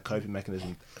that kind of coping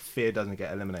mechanism, fear doesn't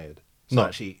get eliminated. So No.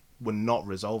 actually, we're not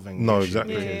resolving. No, the issue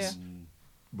exactly. because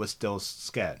we're still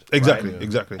scared. Exactly. right?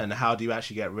 Exactly. And how do you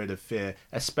actually get rid of fear,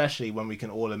 especially when we can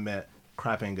all admit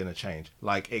crap ain't gonna change?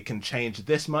 Like it can change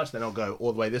this much, then it'll go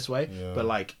all the way this way. Yeah. But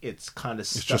like it's kind of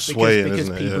stuck just because, swaying, because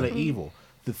isn't it? people Yeah. are evil.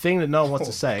 The thing that no one wants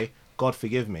to say, God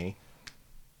forgive me,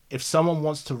 if someone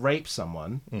wants to rape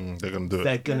someone, They're gonna do it.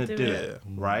 they're gonna They'll do do it,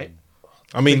 right?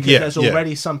 I mean, Because yeah, there's yeah.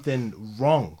 already something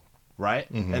wrong, right?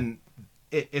 And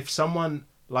if someone,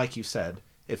 like you said,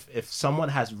 if someone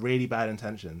has really bad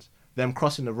intentions, them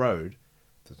crossing the road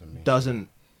doesn't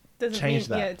change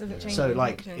that. Yeah, it doesn't change so the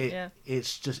like intention,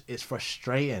 it's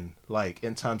frustrating, like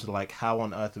in terms of like how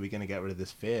on earth are we going to get rid of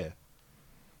this fear?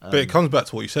 But it comes back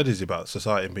to what you said is about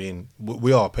society being.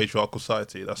 We are a patriarchal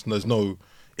society. There's no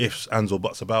ifs, ands, or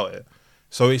buts about it.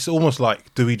 So it's almost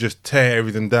like, do we just tear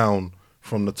everything down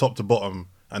from the top to bottom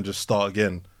and just start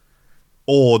again,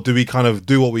 or do we kind of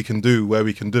do what we can do where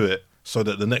we can do it, so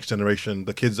that the next generation,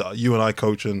 the kids that you and I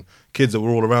coach and kids that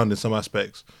we're all around in some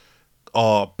aspects,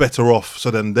 are better off. So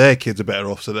then their kids are better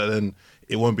off. So that then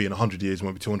it won't be in 100 years, it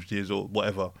won't be 200 years or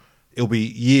whatever. It'll be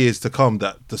years to come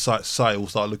that the society will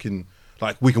start looking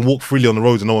like we can walk freely on the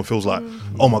roads and no one feels like,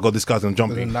 oh my God, this guy's gonna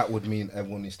jump But me. then that would mean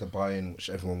everyone needs to buy in,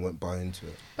 which everyone won't buy into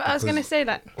it. But I was Because- going to say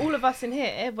that all of us in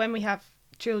here, when we have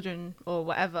children or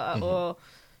whatever, or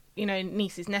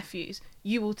nieces, nephews,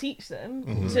 you will teach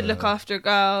them to look after a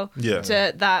girl, Yeah.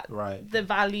 to that Right. the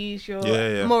values, your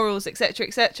Yeah. morals, etc.,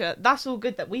 etc. That's all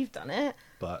good that we've done it.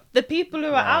 But The people who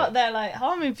are Right. out there like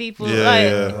harming people, Yeah, like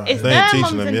yeah. it's They ain't their teaching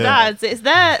mums them, and yeah. dads, it's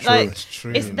their True, like it's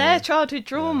true, it's you their know. childhood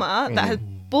trauma that has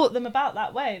brought them about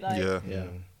that way. Like Yeah. yeah,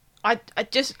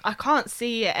 I can't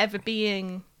see it ever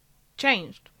being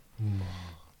changed.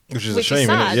 Which is Which a shame, is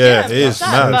sad. innit? Yeah, it it's is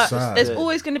sad, mad. but Sad. there's Yeah.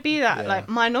 always going to be that Yeah. like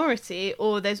minority,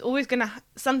 or there's always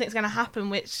something's going to happen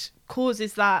which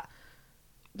causes that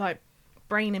like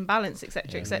brain imbalance,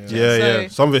 etc., etc. Yeah.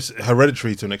 Some of it's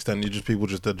hereditary to an extent. People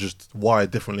are just wired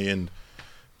differently and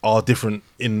are different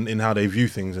in how they view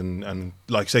things and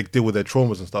like say deal with their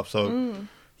traumas and stuff. So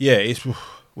yeah, it's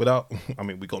without. I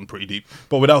mean, we've gotten pretty deep,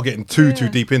 but without getting too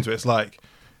deep into it, it's like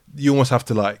you almost have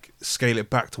to like scale it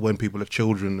back to when people have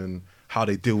children and how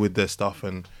they deal with their stuff.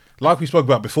 And like we spoke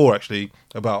about before, actually,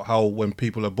 about how when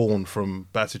people are born from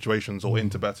bad situations or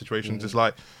into bad situations, it's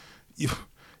like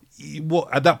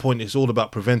what at that point it's all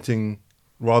about preventing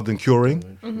rather than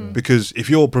curing. Because if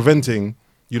you're preventing,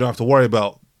 you don't have to worry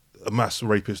about a mass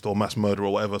rapist or mass murder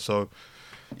or whatever. So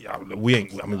yeah, we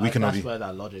ain't. I mean, we can That's only where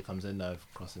that logic comes in, though,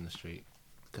 crossing the street,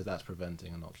 because that's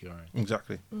preventing and not curing.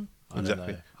 exactly. I don't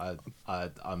Exactly. know.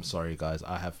 I'm sorry, guys.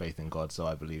 I have faith in God, so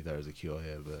I believe there is a cure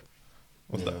here. But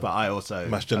What's that? but I also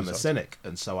Mass am a genocide. cynic,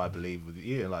 and so I believe with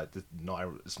you. Like,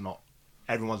 it's not.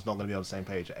 Everyone's not going to be on the same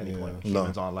page at any point. No.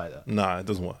 Humans aren't like that. Nah, it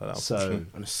doesn't work like that. So unfortunately.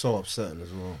 And it's so upsetting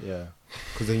as well. yeah,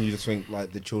 Because then you just think,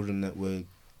 like, the children that we're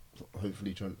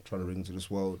hopefully trying to bring to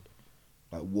this world,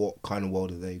 like, what kind of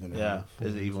world are they going to yeah. have?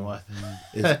 Is it even worth?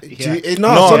 No,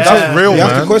 sometimes that's real, you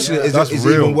have man. to question it. Is That's it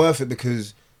real. even worth it?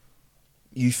 Because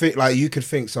you think, like, you could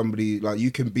think somebody, like,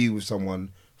 you can be with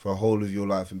someone for a whole of your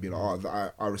life and be like,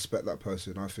 oh, I respect that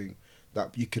person. I think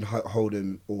that you can hold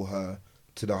him or her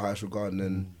to the highest regard, and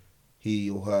then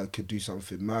he or her could do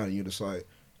something mad, and you're just like,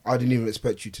 I didn't even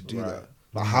expect you to do that.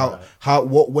 Like,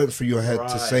 what went through your head to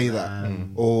Right, say that?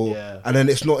 man. Or Yeah. and then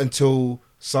it's not until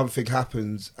something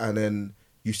happens and then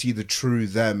you see the true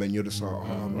them, and you're just like,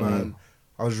 oh man,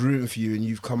 I was rooting for you, and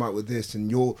you've come out with this,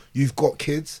 and you've got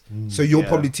kids, so you're Yeah.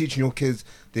 probably teaching your kids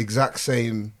the exact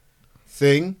same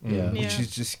thing, Yeah. which Yeah.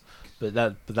 is just But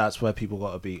that's where people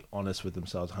got to be honest with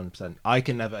themselves 100%. I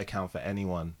can never account for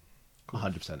anyone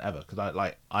 100% ever, because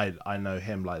I know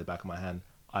him like the back of my hand.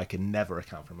 I can never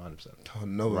account for him 100%. oh,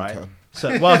 no one Right? can.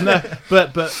 So well no,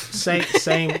 but same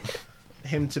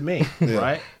him to me,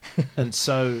 right? And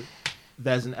so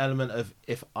there's an element of,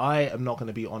 if I am not going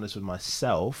to be honest with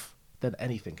myself, then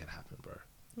anything can happen, bro.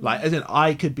 Like, as in,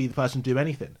 I could be the person to do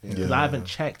anything because I haven't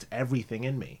checked everything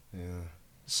in me. Yeah.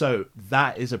 So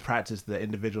that is a practice that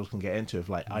individuals can get into. Of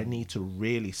like, I need to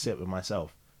really sit with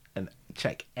myself and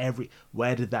check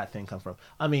where did that thing come from.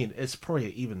 I mean, it's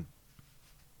probably even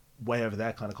way over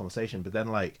that kind of conversation. But then,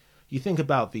 like, you think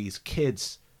about these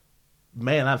kids,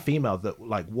 male and female, that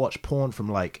like watch porn from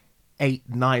like 8,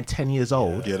 9, 10 years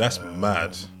old. Yeah, that's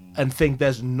mad. And think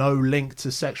there's no link to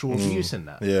sexual abuse in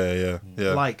that. Yeah.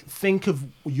 Like, think of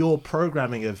your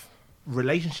programming of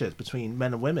relationships between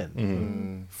men and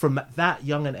women from that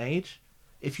young an age.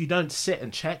 If you don't sit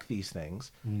and check these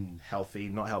things, healthy,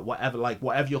 not healthy,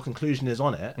 whatever your conclusion is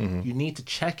on it, you need to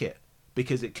check it,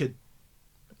 because it could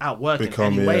outwork in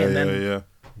any way,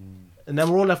 and then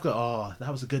we're all left going, oh,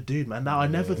 that was a good dude, man. Now I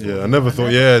never thought. Yeah, I never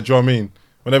thought. Yeah, do you know what I mean?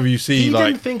 Whenever you see He like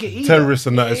didn't think it either. terrorists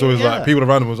and that, it's always Yeah. like people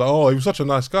around him was like, oh, he was such a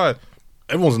nice guy.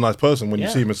 Everyone's a nice person when you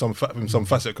Yeah. see him in some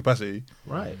facet capacity.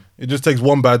 Right. It just takes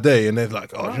one bad day, and they're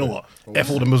like, oh, you know what? F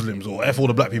all the Muslims, or F all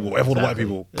the black people, or F all the white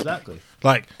people. Exactly.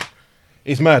 Like,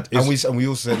 it's mad. It's, And we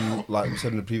also said, like we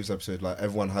said in the previous episode, like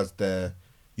everyone has their.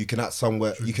 You can act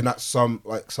somewhere. You can act some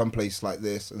place like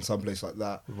this and some place like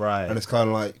that. Right. And it's kind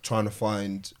of like trying to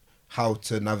find how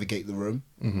to navigate the room.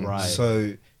 Right.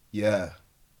 So yeah,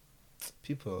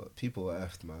 people are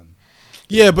effed, man.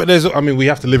 yeah, but we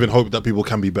have to live in hope that people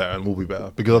can be better and will be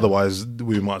better, because otherwise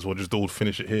we might as well just all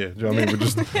finish it here. Do you know what I mean? We're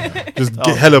just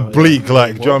get hella bleak,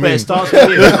 like. Do you know what I mean? But it starts with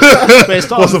you.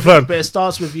 What's the plan? But it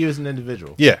starts with you as an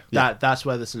individual. Yeah. That's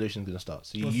where the solution's gonna start.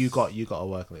 So you got to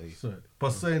work with it. So,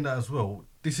 but saying that as well,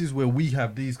 this is where we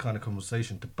have these kind of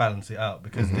conversations to balance it out,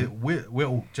 because we're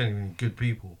all genuinely good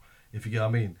people, if you get what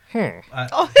I mean. You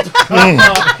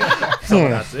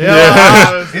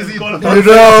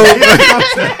know,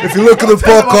 if you look at the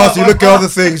podcast, you look at other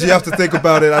things, you have to think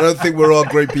about it. I don't think we're all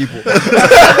great people.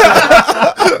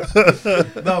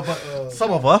 No, but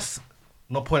some of us,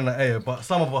 not pointing at Ayo, but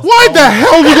some of us. Why the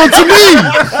hell you got to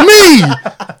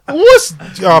me? What's?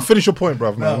 Finish your point,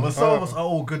 bruv. No, Man. but some of us are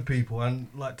all good people, and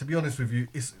like, to be honest with you,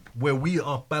 it's where we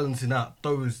are balancing out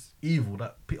those evil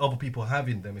that other people have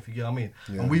in them, if you get what I mean.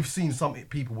 And we've seen some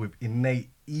people with innate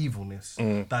evilness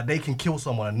that they can kill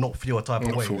someone and not feel a type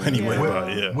of way. feel any way about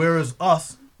it, yeah. Whereas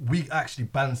us, we actually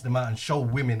balance them out and show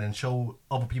women and show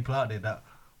other people out there that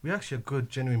we're actually a good,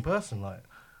 genuine person. Like,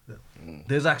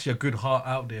 there's actually a good heart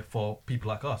out there for people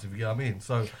like us, if you get what I mean.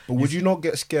 So, But would you not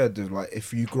get scared of, like,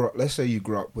 if you grew up, let's say you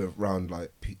grew up with around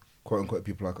like quote unquote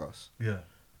people like us, yeah,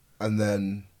 and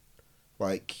then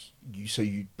like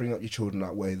you bring up your children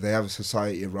that way, they have a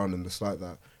society around them that's like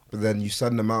that, but then you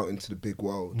send them out into the big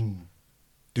world.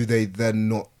 Do they then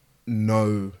not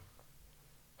know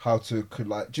how to do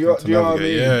you know what I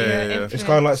mean? Yeah. It's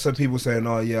kind of like some people saying,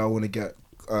 oh yeah, I want to get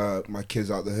my kids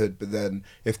out the hood, but then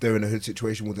if they're in a hood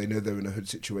situation, will they know they're in a hood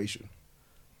situation?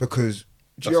 Because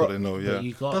That's what they know. Yeah.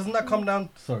 You got doesn't that come down?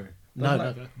 Sorry,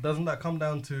 No, doesn't that come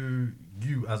down to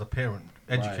you as a parent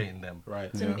educating them? right.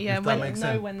 If that makes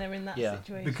sense. when they're in that Yeah.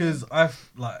 situation. Because I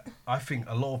think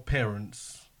a lot of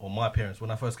parents, or my parents,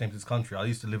 when I first came to this country, I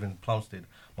used to live in Plumstead.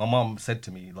 My mum said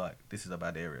to me, like, this is a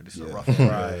bad area, this is a rough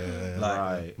area.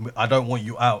 Like, I don't want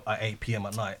you out at 8 p.m.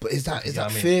 at night. But is that You know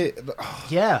what I mean? fear?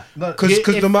 Yeah. No, Because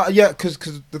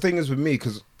the thing is with me,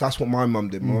 because that's what my mum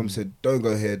did. My mum said, don't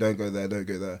go here, don't go there, don't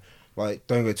go there. Like,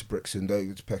 don't go to Brixton, don't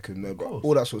go to Peckham, no, course.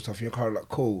 all that sort of stuff. And you're kind of like,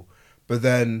 cool. But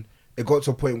then it got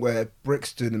to a point where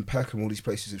Brixton and Peckham, all these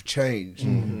places have changed.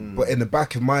 But in the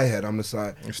back of my head, I'm just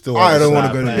like, I don't want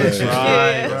to go to Brixton.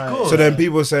 Right. Of course. So then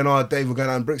people are saying, oh, Dave, we're going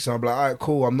down to Brixton. I'm like, all right,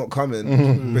 cool, I'm not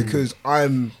coming. Because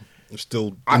I've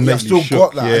still got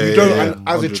that. And you don't, and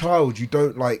as a child, you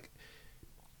don't like,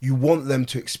 you want them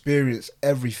to experience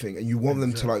everything, and you want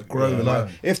them to like grow. And like,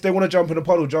 if they want to jump in a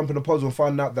puddle and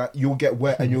find out that you'll get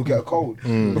wet and you'll get a cold.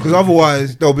 Because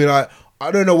otherwise they'll be like, I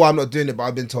don't know why I'm not doing it, but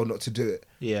I've been told not to do it.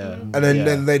 Yeah. And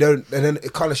then they don't, and then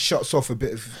it kind of shuts off a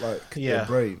bit of like their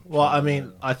brain. Well, I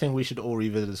mean, I think we should all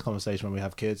revisit this conversation when we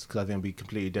have kids, because I think it'll be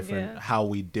completely different how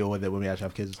we deal with it when we actually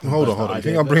have kids. Hold on. You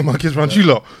think I'm bringing my kids around you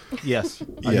lot? Yes.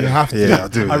 You have to. Yeah, I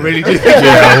do. I really do. I will,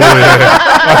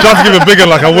 I tried to give it bigger,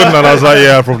 like I wouldn't, and I was like,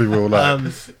 yeah, I probably will.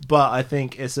 Like. But I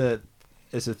think it's a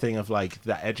thing of like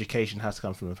that education has to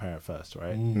come from the parent first,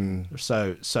 right?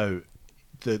 So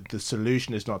the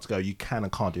solution is not to go, you can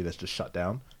and can't do this, just shut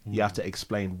down. You have to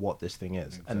explain what this thing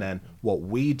is. And then what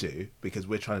we do, because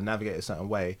we're trying to navigate a certain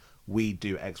way, we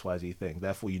do XYZ thing.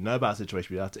 Therefore, you know about the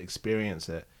situation, you have to experience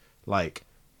it. Like,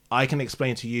 I can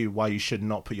explain to you why you should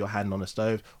not put your hand on a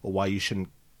stove, or why you shouldn't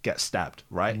get stabbed,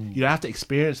 right? You don't have to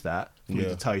experience that for me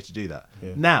to tell you to do that.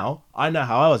 Now, I know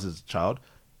how I was as a child.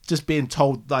 Just being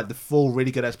told like the full really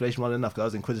good explanation wasn't enough, because I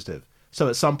was inquisitive. So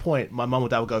at some point, my mum or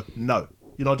dad would go, no,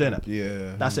 you're not doing it.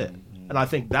 Yeah. That's it. And I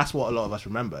think that's what a lot of us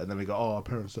remember. And then we go, oh, our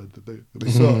parents said that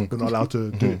they suck. They're not allowed to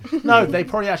do it. No, they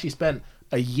probably actually spent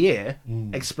a year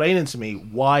explaining to me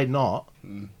why not.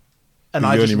 And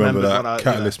I you just only remember when that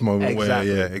catalyst moment exactly.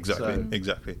 where,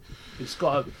 exactly.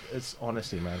 It's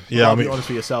honesty, man. Yeah, I be mean, honest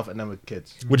with yourself and then with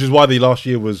kids. which is why the last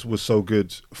year was so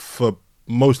good for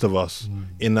most of us.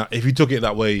 In that, if you took it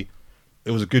that way,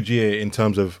 it was a good year in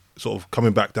terms of sort of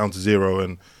coming back down to zero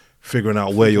and figuring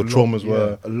out where your traumas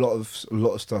were. A lot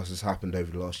of stuff has happened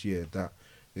over the last year that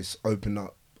it's opened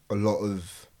up a lot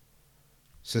of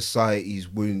society's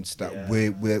wounds that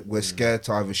we're scared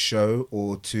to either show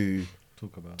or to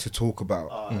talk about.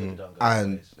 Oh, I hope it don't go to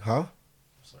And waste.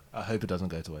 I hope it doesn't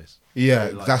go to waste. Yeah,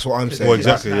 Like, that's what I'm saying. Well,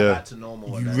 exactly, Snap yeah. back to normal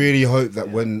You and then- really hope that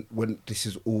when this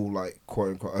is all like quote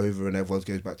unquote over and everyone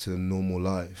goes back to the normal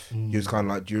life, you're just kind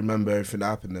of like, do you remember everything that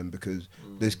happened then? Because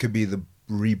this could be the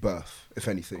rebirth, if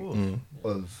anything,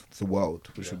 of the world,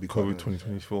 which would be quite COVID nice.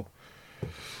 2024.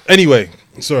 Anyway,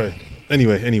 sorry.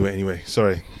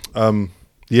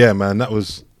 Yeah, man, that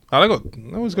was. That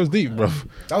always goes deep, bruv.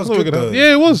 That was I thought we good, were gonna- though.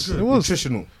 Yeah, it was. It was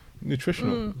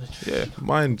Nutritional. Yeah,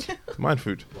 mind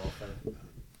food.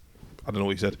 I don't know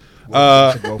what you said.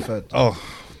 Well fed. Oh,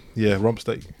 yeah, rump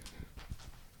steak.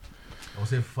 I was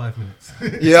here for 5 minutes.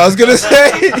 Yeah, I was gonna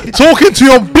say. Talking to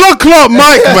your blood clot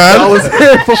mic, man. I was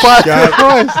here for 5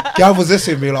 minutes. Gav was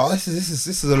listening to me like, this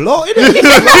is a lot, isn't it?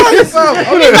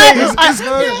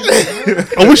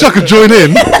 I wish I could join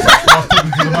in.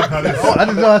 Oh, I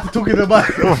didn't know how to talk in the mic.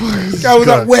 Gav was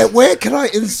like, where can I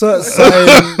insert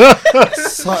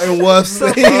something worth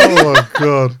saying? Oh my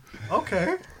god.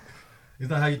 Okay. Is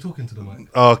that how you're talking to the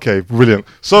mic? Okay, brilliant.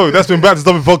 So that's been Back to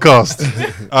Topic podcast.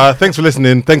 Thanks for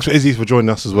listening. Thanks for Izzy for joining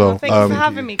us as well. Thanks for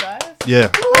having me, guys. Yeah,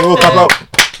 we'll clap out.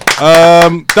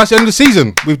 That's the end of the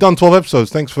season. We've done 12 episodes.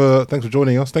 Thanks for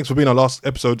joining us. Thanks for being our last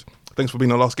episode. Thanks for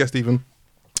being our last guest, even.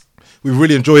 We've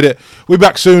really enjoyed it. We're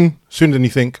back soon, sooner than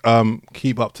you think.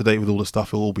 Keep up to date with all the stuff.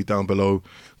 It'll all be down below.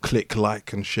 Click,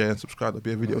 like, and share, and subscribe. There'll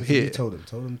be a video here. You told him.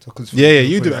 Yeah,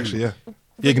 you do actually. Yeah, yeah,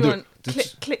 you can do it.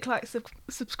 Click, like,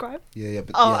 subscribe. Yeah,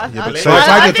 but Oh, yeah, I but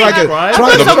say it. try again. I've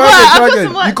Try put again. some work, I've put some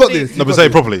You work, got please. this. No, but say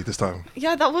it properly this time.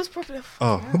 Yeah, that was probably.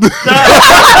 Oh,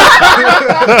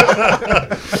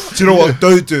 Do you know what?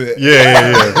 Don't do it.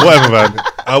 yeah. Whatever, man.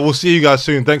 We'll see you guys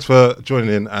soon. Thanks for joining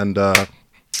in. And Cue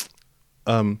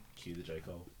the J.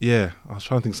 Cole. yeah, I was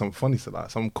trying to think of something funny to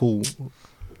that. Something cool.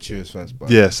 Cheers, fans. Bye.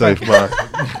 Yeah, safe. Bye.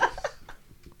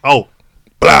 Oh,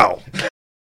 blow.